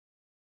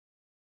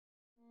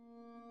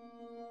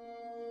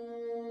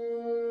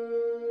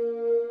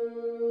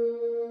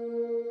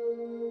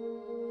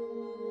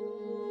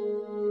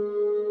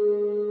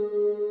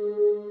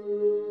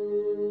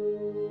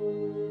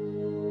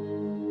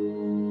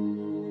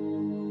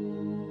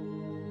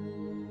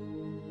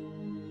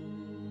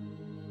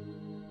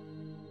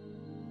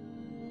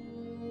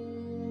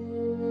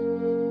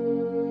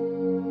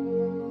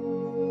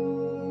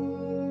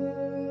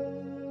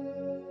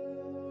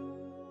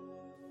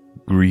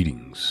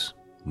Greetings.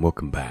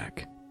 Welcome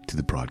back to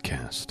the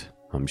broadcast.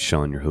 I'm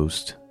Sean, your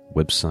host.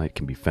 Website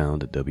can be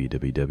found at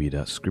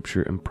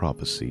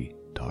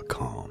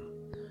www.scriptureandprophecy.com.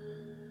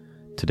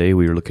 Today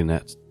we are looking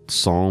at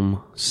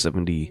Psalm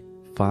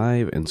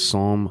 75 and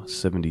Psalm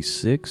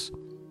 76,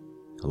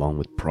 along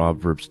with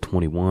Proverbs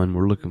 21.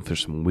 We're looking for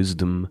some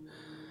wisdom,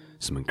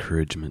 some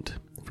encouragement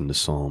from the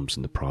Psalms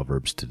and the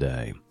Proverbs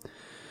today.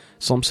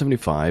 Psalm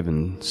 75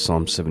 and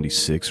Psalm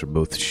 76 are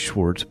both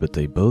short, but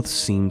they both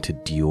seem to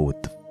deal with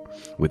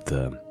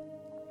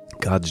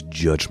God's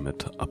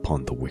judgment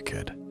upon the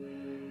wicked.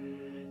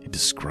 It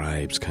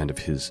describes kind of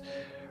his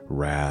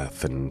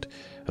wrath, and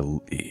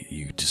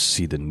you just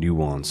see the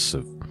nuance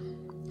of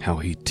how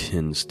he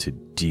tends to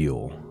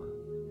deal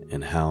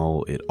and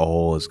how it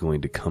all is going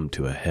to come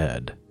to a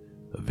head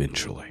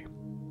eventually.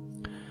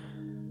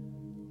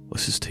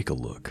 Let's just take a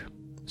look.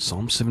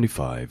 Psalm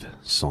 75,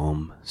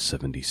 Psalm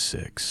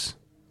 76.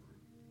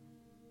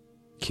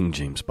 King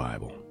James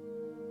Bible.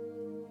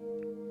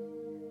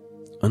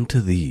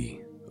 Unto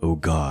thee, O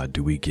God,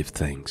 do we give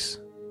thanks.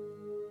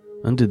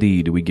 Unto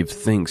thee do we give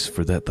thanks,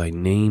 for that thy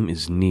name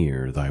is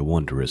near, thy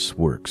wondrous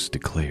works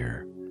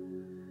declare.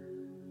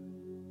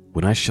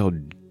 When I shall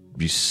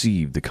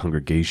receive the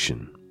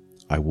congregation,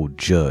 I will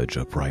judge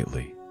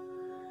uprightly.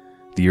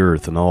 The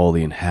earth and all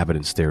the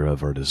inhabitants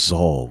thereof are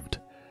dissolved.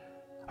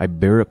 I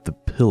bear up the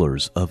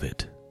pillars of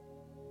it.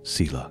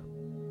 Selah.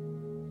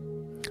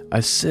 I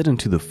said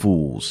unto the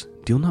fools,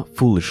 deal not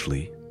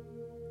foolishly,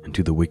 and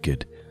to the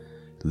wicked,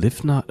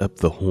 lift not up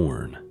the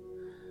horn.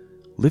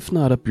 Lift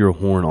not up your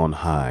horn on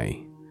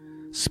high.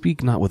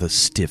 Speak not with a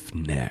stiff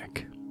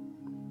neck.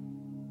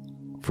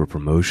 For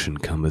promotion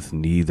cometh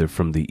neither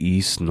from the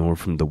east, nor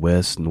from the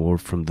west, nor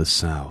from the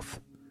south.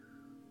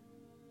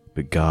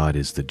 But God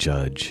is the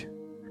judge.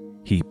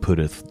 He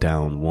putteth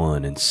down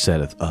one and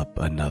setteth up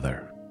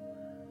another.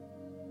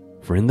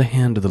 For in the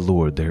hand of the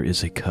Lord there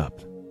is a cup,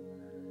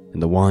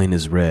 and the wine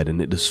is red,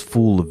 and it is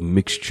full of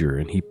mixture,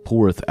 and he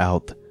poureth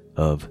out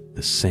of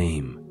the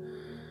same.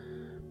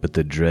 But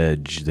the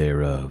dredge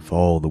thereof,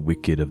 all the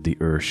wicked of the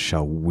earth,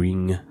 shall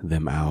wring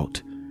them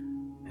out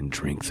and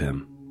drink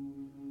them.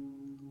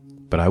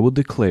 But I will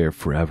declare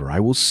forever, I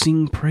will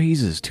sing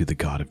praises to the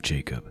God of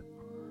Jacob.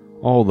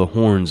 All the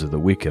horns of the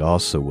wicked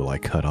also will I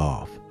cut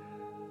off,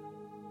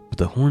 but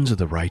the horns of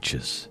the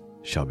righteous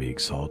shall be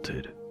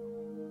exalted.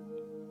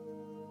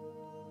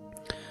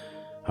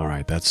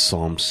 Alright, that's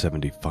Psalm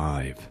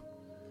 75.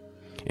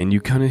 And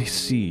you kind of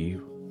see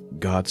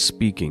God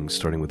speaking,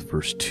 starting with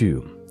verse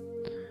 2.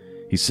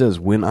 He says,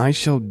 when I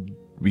shall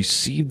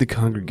receive the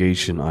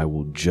congregation, I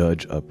will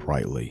judge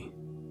uprightly.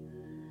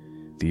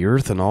 The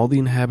earth and all the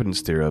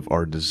inhabitants thereof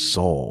are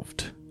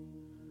dissolved.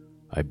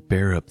 I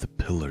bear up the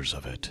pillars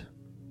of it.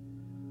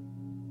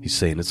 He's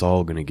saying it's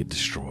all going to get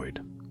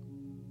destroyed.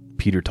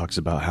 Peter talks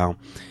about how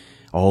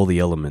all the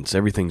elements,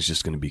 everything's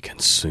just going to be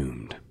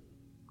consumed.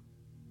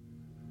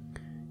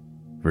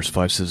 Verse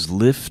 5 says,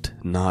 lift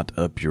not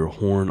up your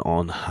horn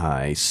on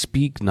high,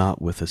 speak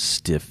not with a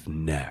stiff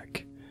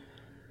neck.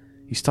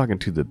 He's talking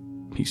to the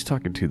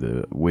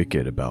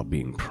wicked about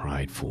being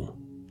prideful.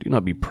 Do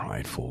not be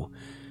prideful.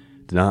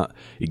 Do not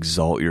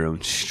exalt your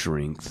own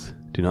strength.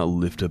 Do not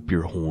lift up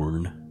your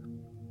horn.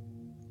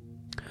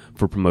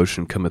 For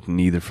promotion cometh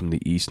neither from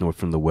the east, nor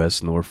from the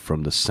west, nor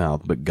from the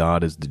south, but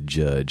God is the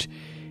judge.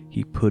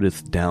 He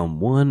putteth down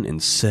one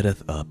and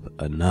setteth up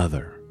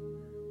another.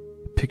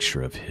 A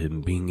picture of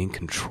him being in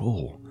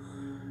control.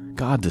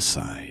 God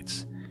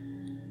decides.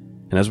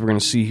 And as we're going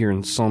to see here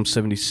in Psalm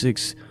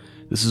 76,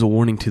 this is a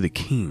warning to the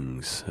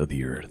kings of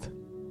the earth.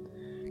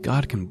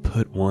 God can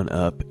put one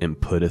up and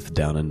putteth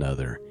down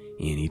another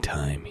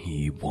anytime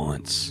he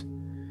wants.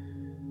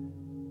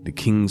 The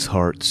king's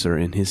hearts are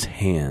in his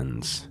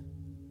hands.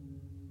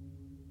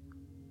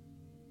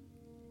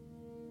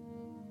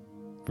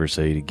 Verse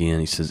 8 again,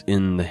 he says,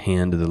 in the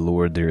hand of the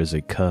Lord there is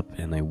a cup,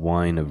 and the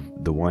wine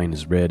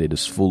is red, it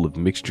is full of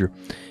mixture,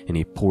 and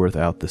he poureth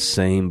out the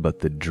same, but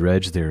the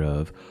dredge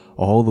thereof,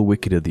 all the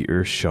wicked of the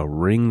earth shall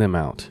wring them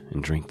out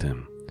and drink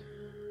them.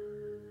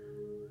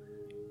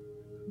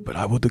 But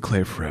I will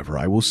declare forever,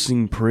 I will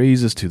sing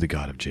praises to the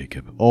God of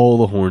Jacob. All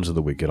the horns of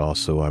the wicked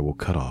also I will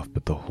cut off,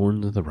 but the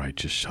horns of the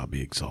righteous shall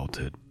be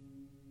exalted.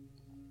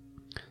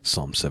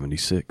 Psalm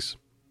 76.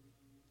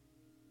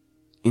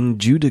 In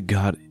Judah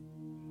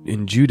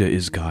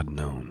is God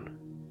known.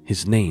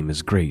 His name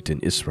is great in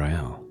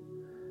Israel.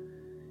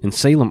 In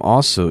Salem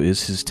also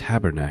is his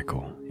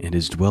tabernacle, and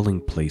his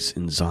dwelling place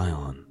in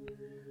Zion.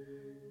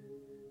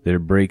 There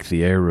break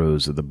the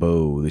arrows of the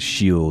bow, the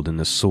shield, and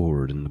the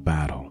sword in the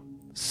battle.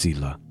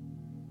 Selah.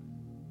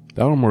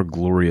 Thou art more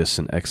glorious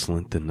and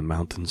excellent than the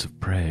mountains of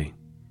prey.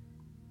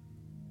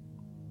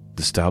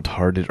 The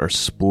stout-hearted are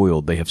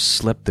spoiled, they have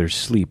slept their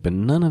sleep,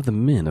 and none of the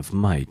men of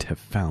might have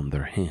found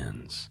their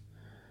hands.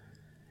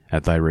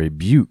 At thy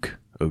rebuke,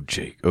 O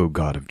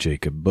God of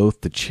Jacob,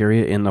 both the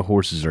chariot and the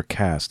horses are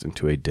cast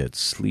into a dead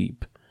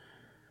sleep.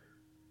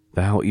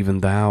 Thou, even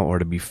thou,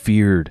 art to be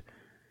feared,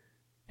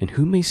 and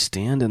who may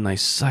stand in thy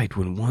sight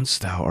when once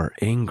thou art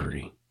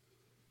angry?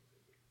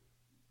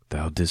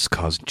 Thou didst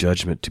cause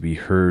judgment to be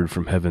heard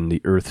from heaven.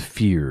 The earth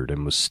feared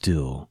and was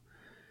still,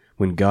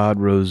 when God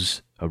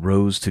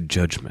arose to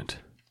judgment,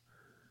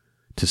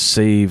 to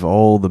save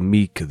all the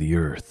meek of the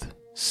earth.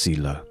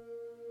 Selah.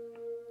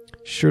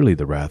 Surely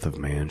the wrath of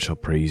man shall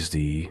praise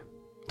thee,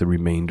 the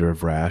remainder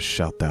of wrath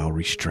shalt thou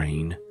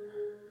restrain.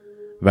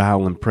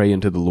 Vow and pray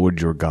unto the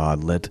Lord your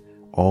God. Let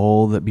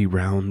all that be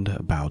round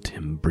about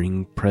him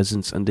bring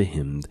presents unto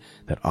him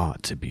that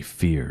ought to be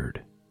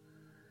feared.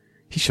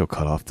 He shall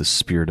cut off the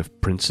spirit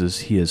of princes.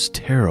 He is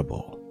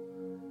terrible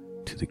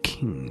to the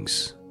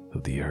kings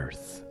of the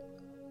earth.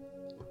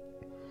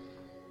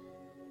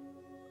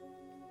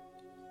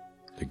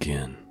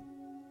 Again,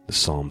 the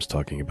Psalm's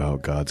talking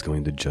about God's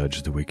going to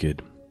judge the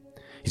wicked.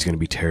 He's going to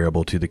be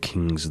terrible to the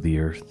kings of the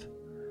earth.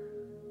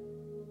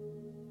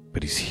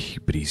 But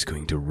he's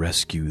going to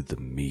rescue the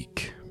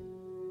meek.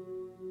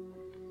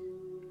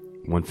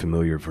 One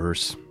familiar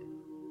verse,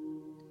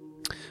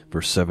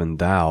 verse 7,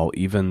 Thou,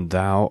 even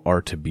thou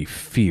art to be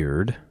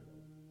feared,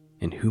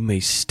 and who may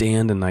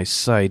stand in thy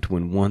sight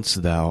when once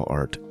thou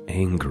art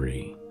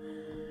angry?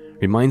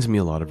 Reminds me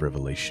a lot of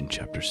Revelation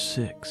chapter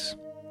 6.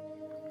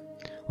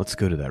 Let's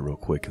go to that real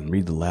quick and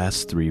read the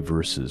last three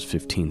verses,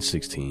 15,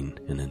 16,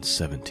 and then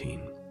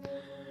 17.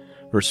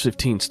 Verse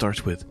 15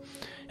 starts with,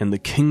 And the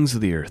kings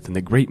of the earth, and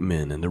the great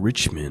men, and the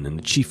rich men, and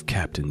the chief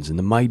captains, and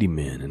the mighty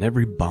men, and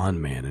every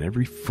bondman, and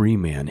every free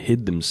man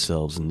hid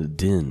themselves in the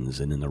dens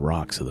and in the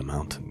rocks of the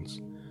mountains,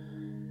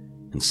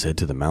 and said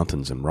to the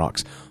mountains and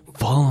rocks,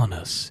 Fall on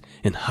us,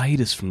 and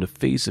hide us from the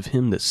face of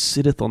him that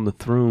sitteth on the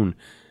throne,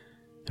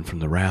 and from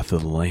the wrath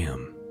of the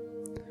Lamb.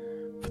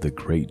 For the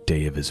great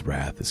day of his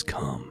wrath is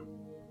come,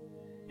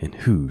 and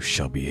who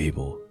shall be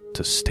able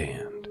to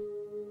stand?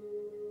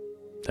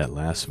 That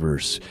last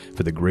verse,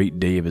 for the great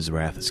day of his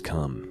wrath is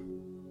come,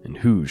 and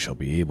who shall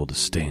be able to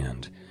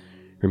stand,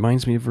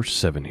 reminds me of verse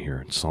 7 here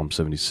in Psalm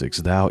 76.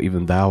 Thou,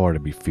 even thou art to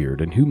be feared,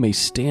 and who may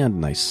stand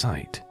in thy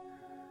sight,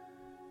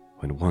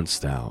 when once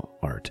thou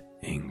art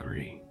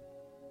angry?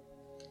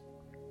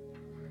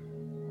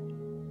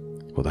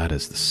 Well, that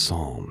is the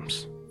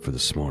Psalms for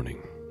this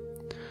morning.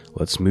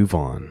 Let's move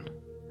on.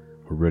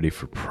 We're ready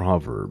for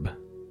Proverb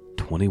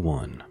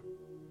 21.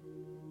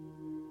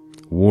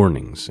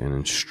 Warnings and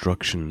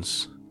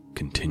instructions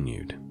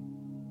continued.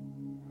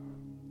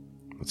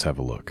 Let's have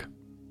a look.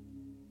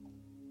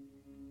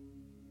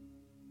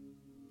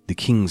 The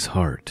king's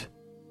heart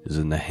is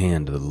in the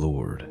hand of the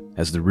Lord,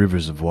 as the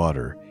rivers of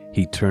water.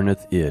 He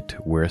turneth it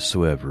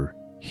wheresoever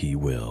he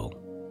will.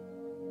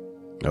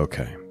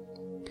 Okay,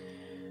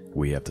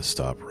 we have to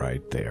stop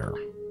right there.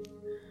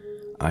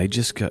 I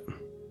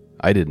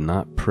did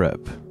not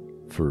prep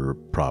for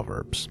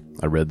Proverbs.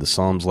 I read the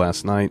Psalms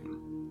last night,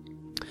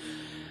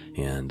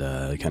 and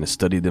kind of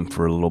studied them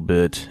for a little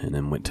bit, and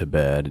then went to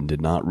bed and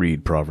did not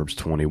read Proverbs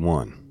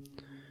 21.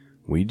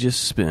 We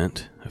just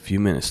spent a few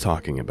minutes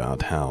talking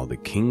about how the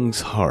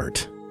king's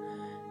heart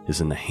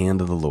is in the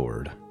hand of the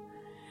Lord,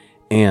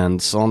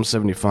 and Psalm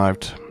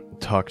 75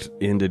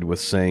 ended with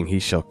saying, He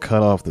shall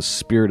cut off the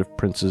spirit of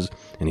princes,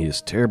 and he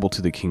is terrible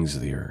to the kings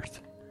of the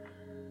earth.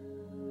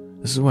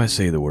 This is why I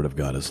say the Word of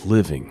God is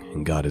living,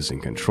 and God is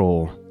in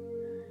control.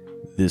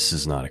 This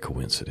is not a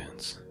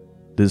coincidence.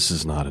 This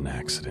is not an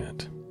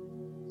accident.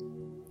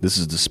 This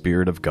is the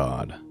Spirit of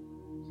God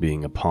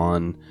being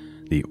upon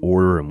the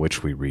order in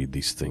which we read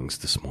these things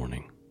this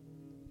morning.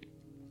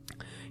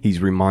 He's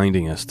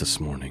reminding us this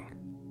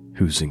morning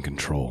who's in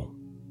control.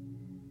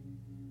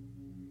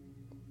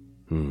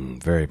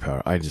 Very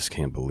powerful. I just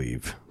can't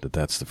believe that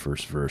that's the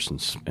first verse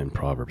in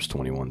Proverbs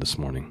 21 this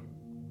morning.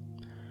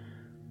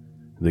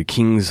 The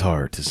king's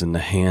heart is in the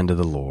hand of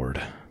the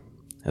Lord,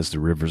 as the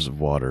rivers of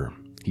water.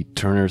 He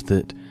turneth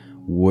it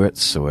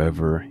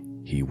whatsoever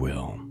he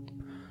will.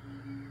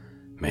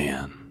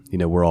 Man,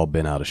 we're all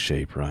been out of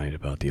shape, right,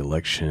 about the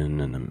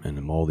election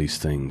and all these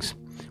things.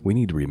 We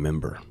need to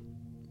remember,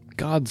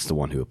 God's the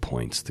one who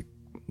appoints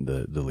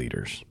the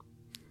leaders.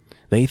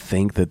 They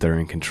think that they're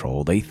in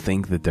control. They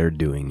think that they're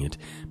doing it,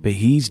 but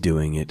he's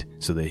doing it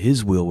so that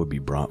his will would be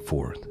brought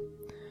forth.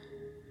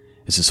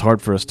 It's just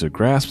hard for us to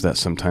grasp that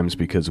sometimes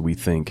because we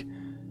think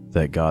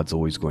that God's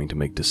always going to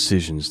make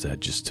decisions that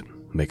just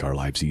make our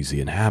lives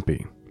easy and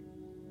happy.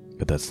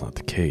 But that's not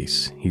the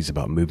case. He's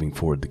about moving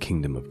forward the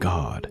kingdom of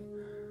God.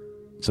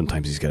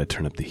 Sometimes he's got to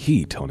turn up the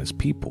heat on his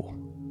people.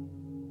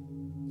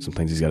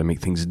 Sometimes he's got to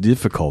make things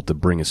difficult to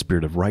bring a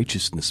spirit of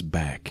righteousness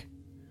back.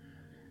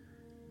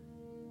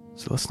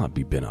 So let's not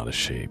be bent out of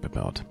shape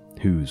about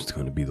who's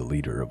going to be the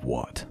leader of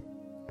what.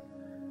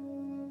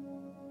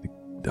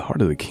 The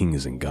heart of the king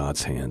is in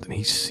God's hand, and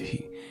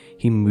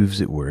he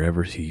moves it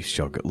wherever he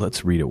shall go.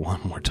 Let's read it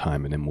one more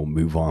time, and then we'll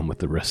move on with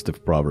the rest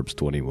of Proverbs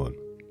 21.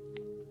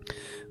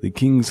 The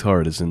king's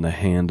heart is in the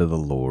hand of the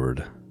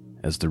Lord,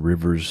 as the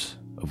rivers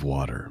of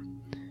water.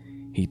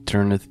 He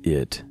turneth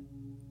it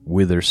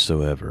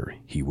whithersoever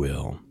he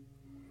will.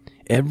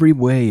 Every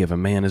way of a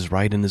man is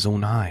right in his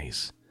own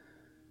eyes,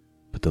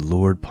 but the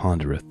Lord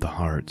pondereth the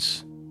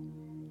hearts.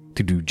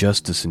 To do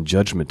justice and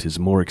judgment is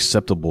more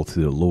acceptable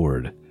to the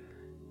Lord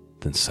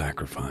than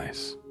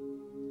sacrifice.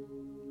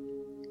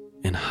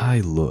 and high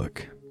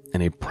look,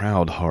 and a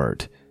proud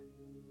heart,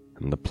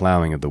 and the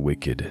plowing of the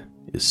wicked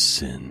is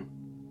sin.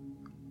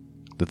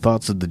 The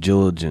thoughts of the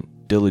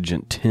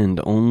diligent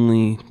tend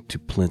only to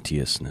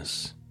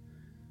plenteousness,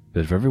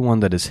 but of everyone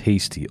that is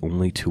hasty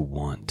only to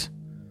want.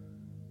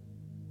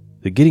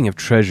 The getting of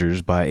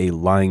treasures by a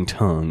lying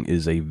tongue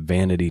is a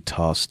vanity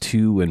tossed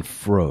to and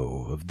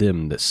fro of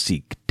them that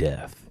seek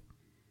death.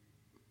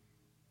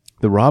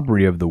 The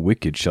robbery of the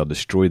wicked shall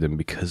destroy them,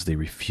 because they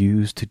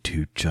refuse to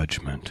do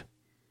judgment.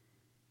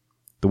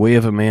 The way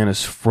of a man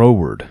is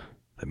froward,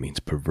 that means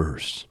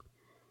perverse,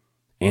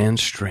 and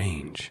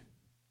strange.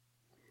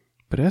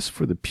 But as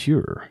for the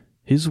pure,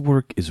 his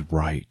work is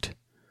right.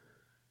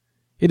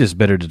 It is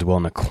better to dwell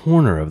in a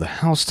corner of the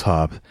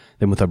housetop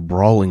than with a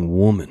brawling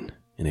woman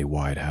in a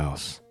wide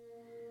house.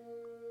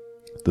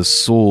 The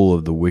soul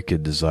of the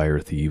wicked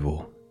desireth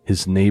evil.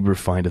 His neighbor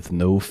findeth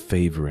no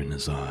favor in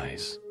his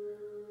eyes.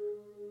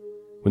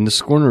 When the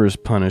scorner is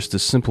punished, the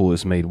simple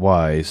is made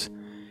wise,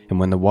 and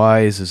when the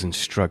wise is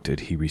instructed,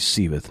 he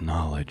receiveth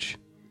knowledge.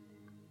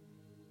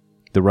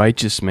 The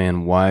righteous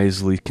man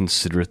wisely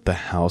considereth the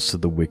house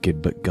of the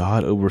wicked, but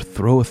God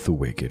overthroweth the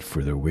wicked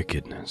for their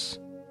wickedness.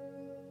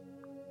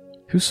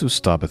 Whoso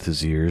stoppeth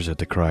his ears at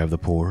the cry of the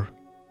poor,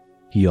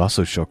 he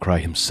also shall cry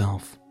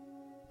himself,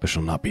 but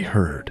shall not be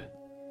heard.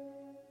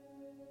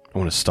 I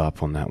want to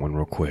stop on that one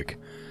real quick.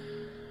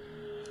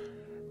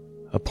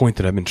 A point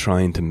that I've been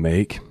trying to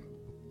make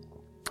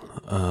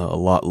a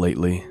lot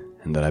lately,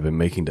 and that I've been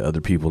making to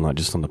other people, not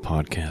just on the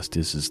podcast,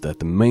 is that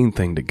the main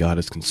thing that God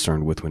is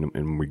concerned with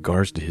in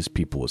regards to his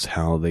people is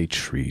how they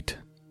treat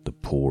the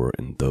poor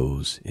and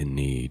those in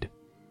need.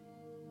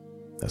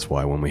 That's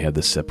why when we had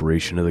the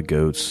separation of the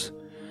goats,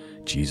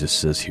 Jesus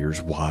says,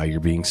 here's why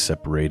you're being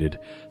separated.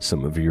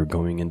 Some of you are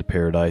going into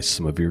paradise,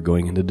 some of you are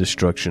going into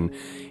destruction.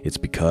 It's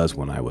because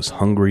when I was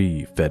hungry,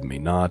 you fed me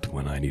not.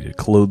 When I needed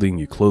clothing,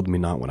 you clothed me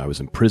not. When I was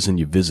in prison,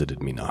 you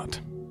visited me not.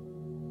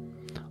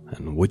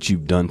 And what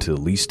you've done to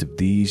the least of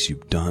these,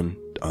 you've done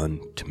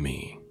unto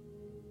me.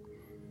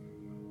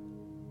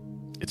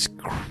 It's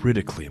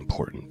critically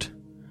important.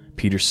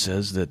 Peter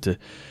says that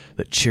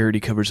charity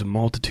covers a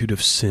multitude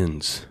of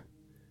sins.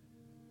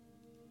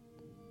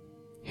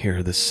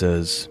 Here this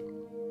says,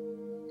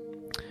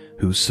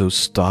 whoso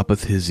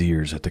stoppeth his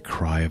ears at the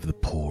cry of the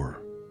poor.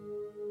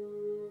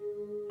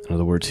 In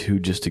other words, who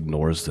just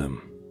ignores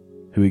them,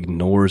 who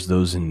ignores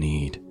those in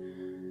need,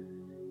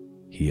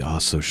 he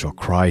also shall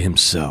cry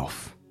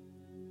himself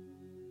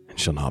and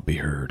shall not be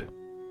heard.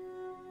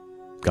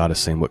 God is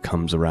saying what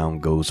comes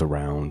around goes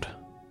around.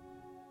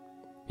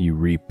 You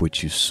reap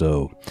what you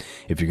sow.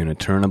 If you're going to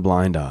turn a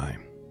blind eye,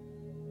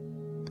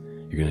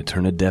 you're going to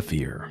turn a deaf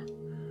ear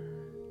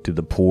to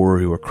the poor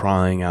who are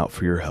crying out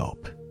for your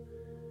help,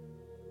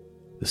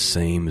 the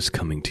same is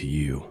coming to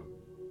you.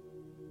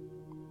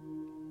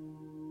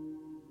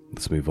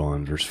 Let's move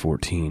on. Verse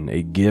 14.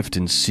 A gift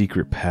in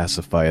secret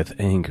pacifieth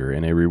anger,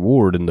 and a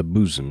reward in the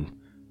bosom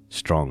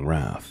strong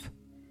wrath.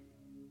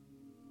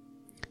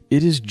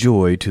 It is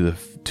joy to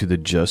the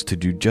just to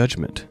do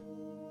judgment,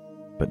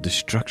 but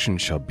destruction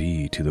shall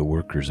be to the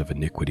workers of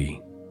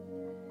iniquity.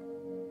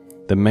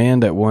 The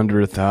man that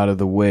wandereth out of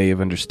the way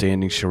of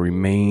understanding shall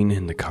remain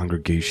in the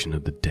congregation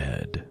of the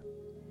dead.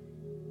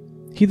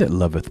 He that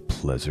loveth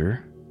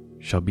pleasure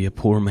shall be a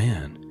poor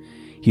man.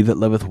 He that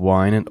loveth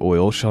wine and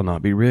oil shall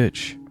not be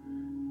rich.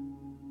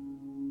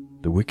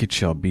 The wicked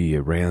shall be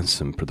a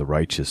ransom for the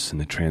righteous, and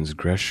the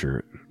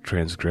transgressor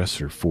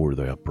for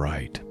the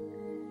upright.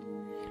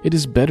 It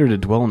is better to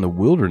dwell in the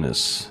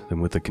wilderness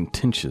than with a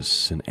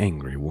contentious and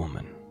angry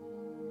woman.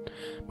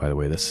 By the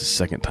way, that's the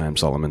second time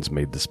Solomon's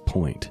made this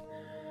point.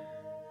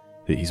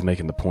 He's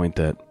making the point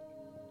that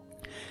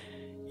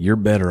you're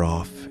better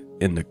off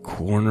in the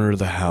corner of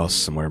the house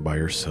somewhere by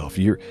yourself.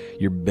 You're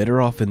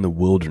better off in the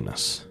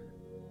wilderness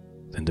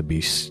than to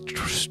be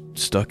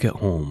stuck at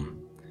home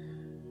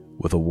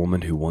with a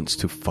woman who wants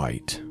to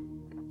fight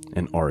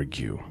and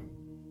argue,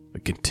 a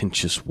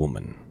contentious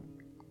woman.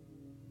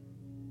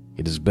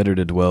 It is better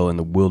to dwell in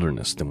the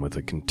wilderness than with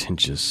a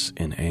contentious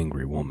and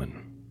angry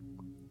woman.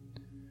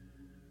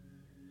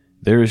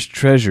 There is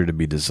treasure to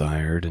be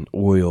desired, and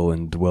oil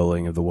in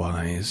dwelling of the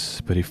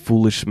wise, but a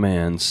foolish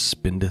man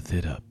spendeth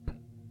it up.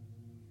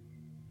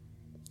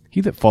 He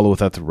that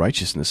followeth after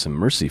righteousness and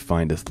mercy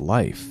findeth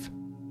life,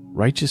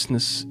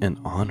 righteousness and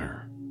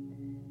honor.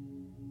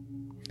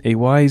 A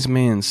wise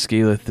man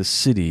scaleth the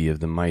city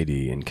of the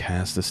mighty, and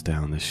casteth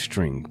down the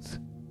strength,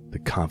 the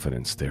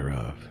confidence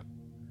thereof.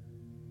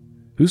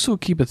 Whoso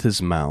keepeth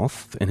his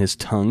mouth, and his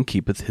tongue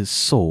keepeth his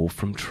soul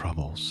from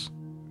troubles.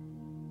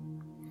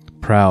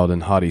 Proud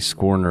and haughty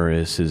scorner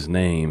is his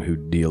name, who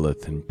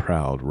dealeth in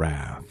proud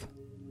wrath.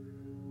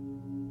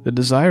 The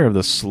desire of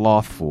the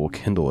slothful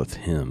kindleth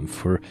him,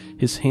 for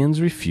his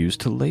hands refuse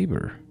to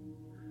labor.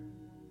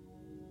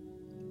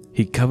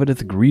 He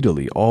coveteth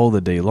greedily all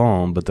the day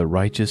long, but the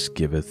righteous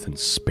giveth and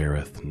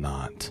spareth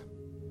not.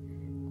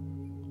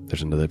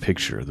 There's another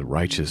picture. The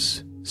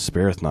righteous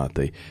spareth not.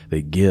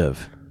 They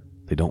give.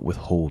 They don't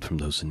withhold from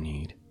those in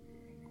need.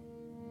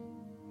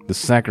 The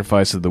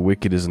sacrifice of the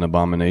wicked is an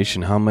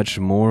abomination, how much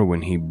more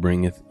when he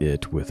bringeth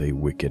it with a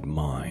wicked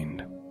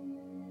mind?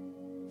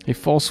 A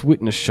false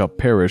witness shall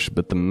perish,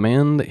 but the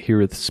man that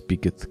heareth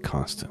speaketh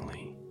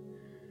constantly.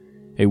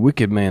 A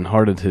wicked man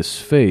hardeth his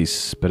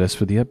face, but as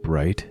for the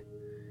upright,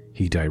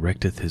 he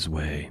directeth his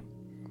way.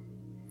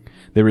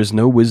 There is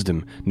no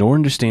wisdom, nor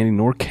understanding,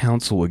 nor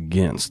counsel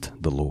against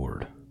the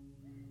Lord.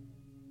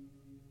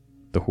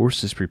 The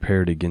horse is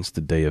prepared against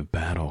the day of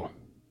battle,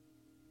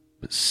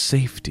 but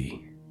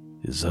safety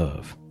is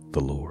of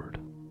the Lord.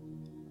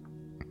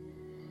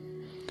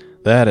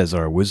 That is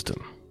our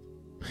wisdom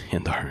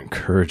and our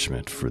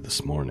encouragement for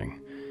this morning,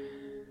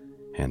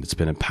 and it's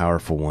been a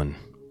powerful one.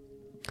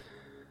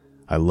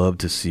 I love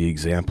to see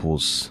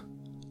examples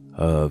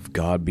of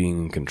God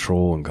being in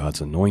control and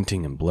God's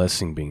anointing and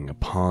blessing being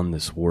upon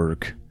this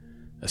work,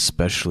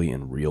 especially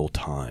in real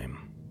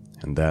time.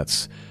 And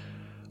that's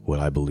what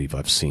I believe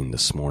I've seen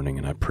this morning,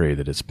 and I pray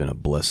that it's been a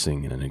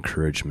blessing and an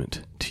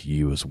encouragement to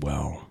you as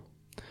well.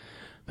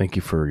 Thank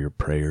you for your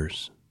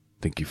prayers.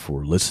 Thank you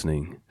for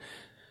listening.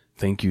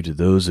 Thank you to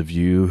those of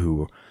you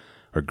who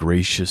are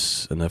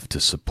gracious enough to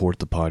support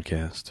the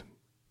podcast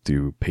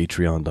through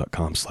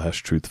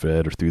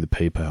patreon.com/truthfed or through the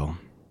PayPal.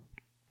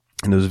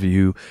 And those of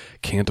you who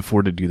can't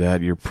afford to do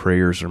that, your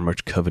prayers are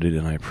much coveted,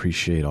 and I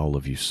appreciate all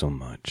of you so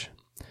much.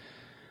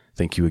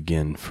 Thank you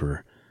again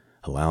for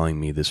allowing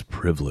me this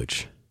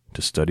privilege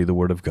to study the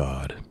Word of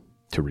God,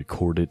 to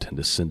record it, and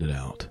to send it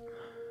out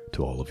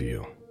to all of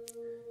you.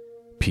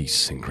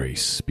 Peace and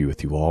grace be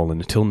with you all,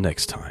 and until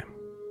next time,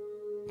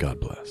 God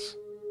bless.